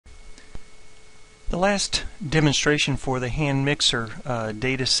The last demonstration for the hand mixer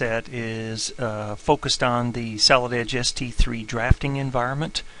data set is focused on the solid edge ST3 drafting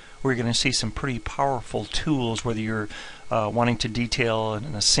environment. We're going to see some pretty powerful tools, whether you're wanting to detail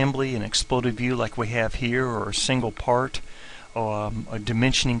an assembly, an exploded view like we have here, or a single part,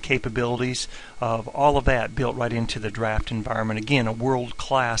 dimensioning capabilities of all of that built right into the draft environment. Again, a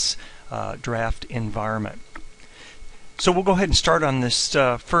world-class draft environment. So we'll go ahead and start on this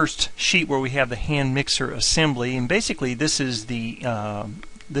first sheet where we have the hand mixer assembly, and basically this is the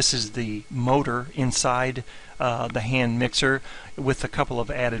motor inside the hand mixer with a couple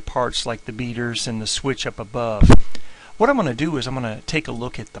of added parts like the beaters and the switch up above. What I'm going to do is I'm going to take a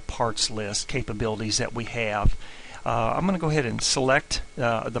look at the parts list capabilities that we have. I'm going to go ahead and select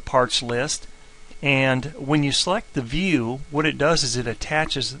the parts list, and when you select the view, what it does is it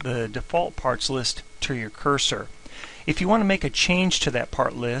attaches the default parts list to your cursor. If you want to make a change to that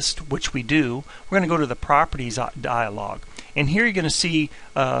part list, which we do, we're going to go to the Properties dialog. And here you're going to see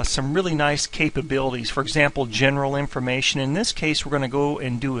some really nice capabilities. For example, general information. In this case, we're going to go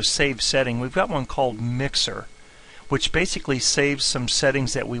and do a save setting. We've got one called Mixer, which basically saves some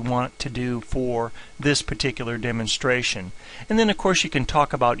settings that we want to do for this particular demonstration. And then, of course, you can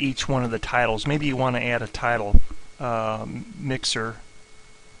talk about each one of the titles. Maybe you want to add a title, Mixer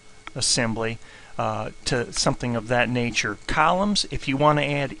Assembly. To something of that nature. Columns, if you want to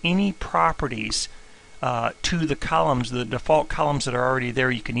add any properties to the columns, the default columns that are already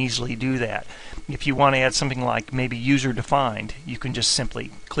there, you can easily do that. If you want to add something like maybe user defined, you can just simply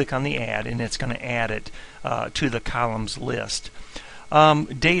click on the add and it's going to add it to the columns list.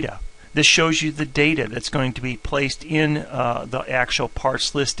 Data. This shows you the data that's going to be placed in the actual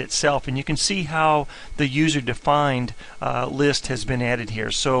parts list itself, and you can see how the user-defined list has been added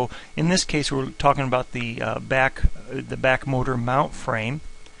here. So in this case, we're talking about the back motor mount frame,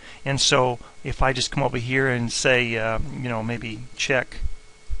 and so if I just come over here and say, you know, maybe check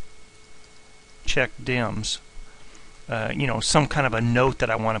DIMS. You know, some kind of a note that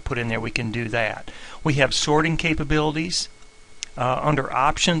I want to put in there, we can do that. We have sorting capabilities. Under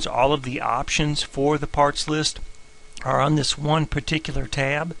options, all of the options for the parts list are on this one particular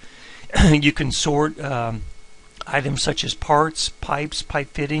tab. You can sort items such as parts, pipes, pipe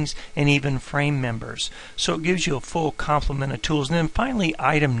fittings, and even frame members. So it gives you a full complement of tools. And then finally,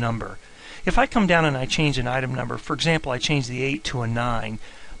 item number. If I come down and I change an item number, for example, I change the 8 to a 9,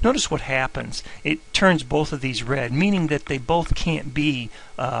 notice what happens. It turns both of these red, meaning that they both can't be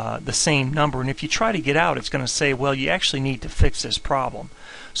the same number. And if you try to get out, it's going to say, well, you actually need to fix this problem.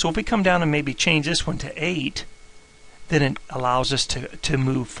 So if we come down and maybe change this one to 8, then it allows us to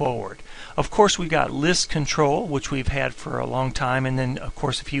move forward. Of course, we've got list control, which we've had for a long time. And then, of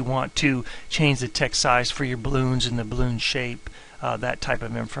course, if you want to change the text size for your balloons and the balloon shape, that type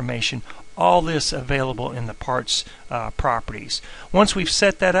of information. All this available in the parts properties. Once we've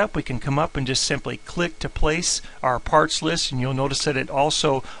set that up, we can come up and just simply click to place our parts list, and you'll notice that it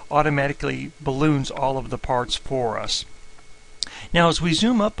also automatically balloons all of the parts for us. Now, as we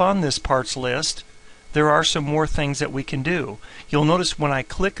zoom up on this parts list, there are some more things that we can do. You'll notice when I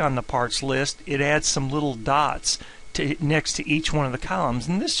click on the parts list, it adds some little dots next to each one of the columns,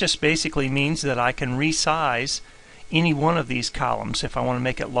 and this just basically means that I can resize any one of these columns if I want to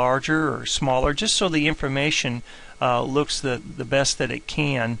make it larger or smaller, just so the information looks the best that it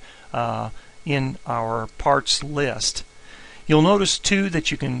can in our parts list. You'll notice too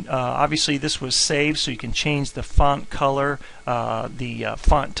that you can, obviously this was saved, so you can change the font color, the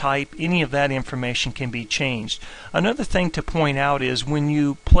font type, any of that information can be changed. Another thing to point out is when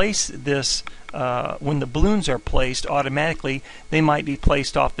you place this, when the balloons are placed automatically, they might be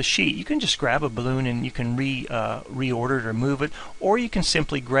placed off the sheet. You can just grab a balloon and you can reorder it or move it, or you can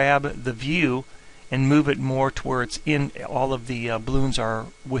simply grab the view and move it more to where it's in, all of the balloons are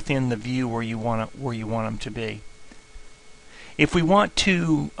within the view where you want them to be. If we want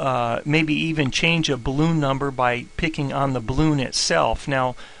to maybe even change a balloon number by picking on the balloon itself.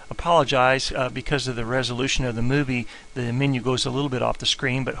 Now, apologize because of the resolution of the movie, the menu goes a little bit off the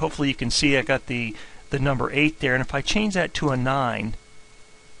screen, but hopefully you can see I got the number 8 there, and if I change that to a 9,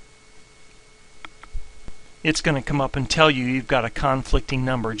 it's going to come up and tell you you've got a conflicting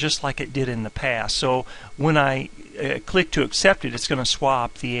number, just like it did in the past. So when I click to accept it, it's going to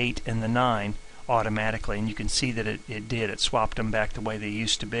swap the 8 and the 9 automatically, and you can see that it did. It swapped them back the way they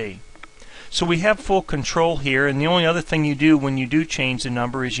used to be. So we have full control here, and the only other thing you do when you do change the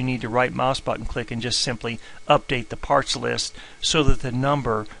number is you need to right mouse button click and just simply update the parts list so that the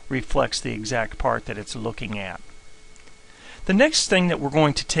number reflects the exact part that it's looking at. The next thing that we're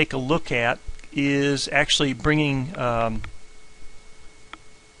going to take a look at is actually bringing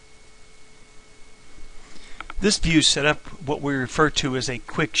This view set up what we refer to as a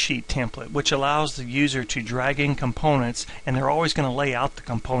quick sheet template, which allows the user to drag in components, and they're always going to lay out the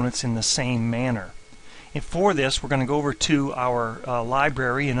components in the same manner. And for this, we're going to go over to our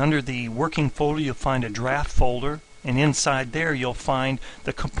library, and under the working folder you'll find a draft folder, and inside there you'll find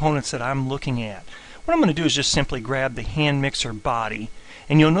the components that I'm looking at. What I'm going to do is just simply grab the hand mixer body,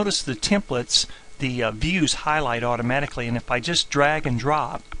 and you'll notice the templates, the views highlight automatically, and if I just drag and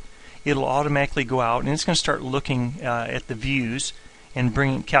drop, it'll automatically go out and it's going to start looking at the views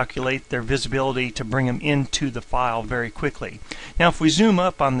and calculate their visibility to bring them into the file very quickly. Now if we zoom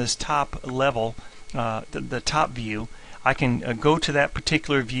up on this top level, the top view, I can go to that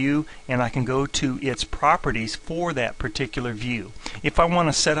particular view and I can go to its properties for that particular view. If I want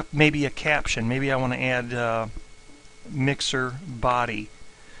to set up maybe a caption, maybe I want to add mixer body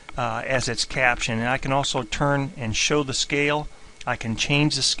as its caption, and I can also turn and show the scale. I can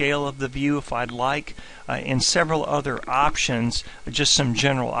change the scale of the view if I'd like, and several other options, just some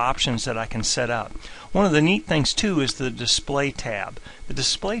general options that I can set up. One of the neat things too is the display tab. The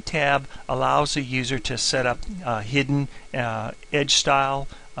display tab allows the user to set up hidden edge style,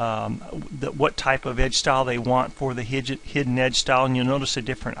 what type of edge style they want for the hidden edge style, and you'll notice the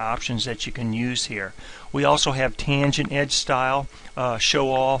different options that you can use here. We also have tangent edge style, show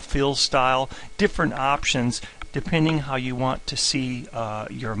all, fill style, different options depending how you want to see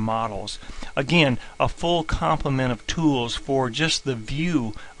your models. Again, a full complement of tools for just the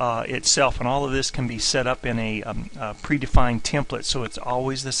view itself, and all of this can be set up in a predefined template, so it's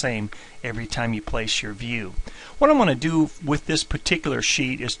always the same every time you place your view. What I'm going to do with this particular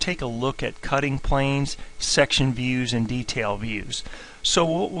sheet is take a look at cutting planes, section views, and detail views. So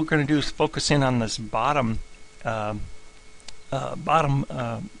what we're going to do is focus in on this bottom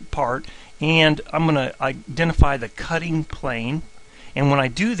part, and I'm going to identify the cutting plane, and when I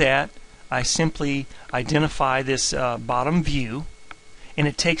do that I simply identify this bottom view, and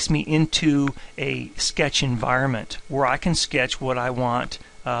it takes me into a sketch environment where I can sketch what I want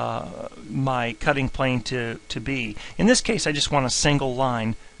my cutting plane to be. In this case I just want a single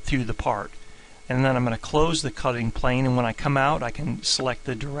line through the part, and then I'm going to close the cutting plane, and when I come out I can select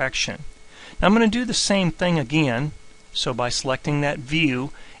the direction. Now I'm going to do the same thing again, so by selecting that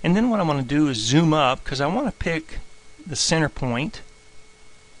view, and then what I'm going to do is zoom up because I want to pick the center point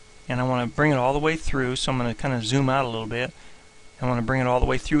and I want to bring it all the way through, so I'm going to kind of zoom out a little bit. I want to bring it all the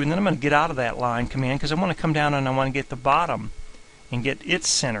way through, and then I'm going to get out of that line command because I want to come down and I want to get the bottom and get its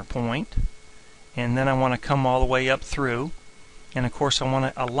center point, and then I want to come all the way up through, and of course I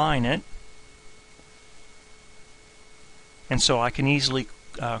want to align it, and so I can easily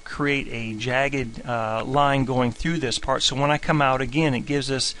create a jagged line going through this part. So when I come out again, it gives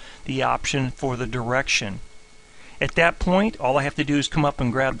us the option for the direction. At that point, all I have to do is come up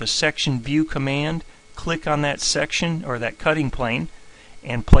and grab the section view command, click on that section or that cutting plane,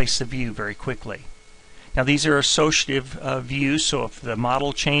 and place the view very quickly. Now these are associative views, so if the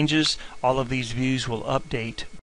model changes, all of these views will update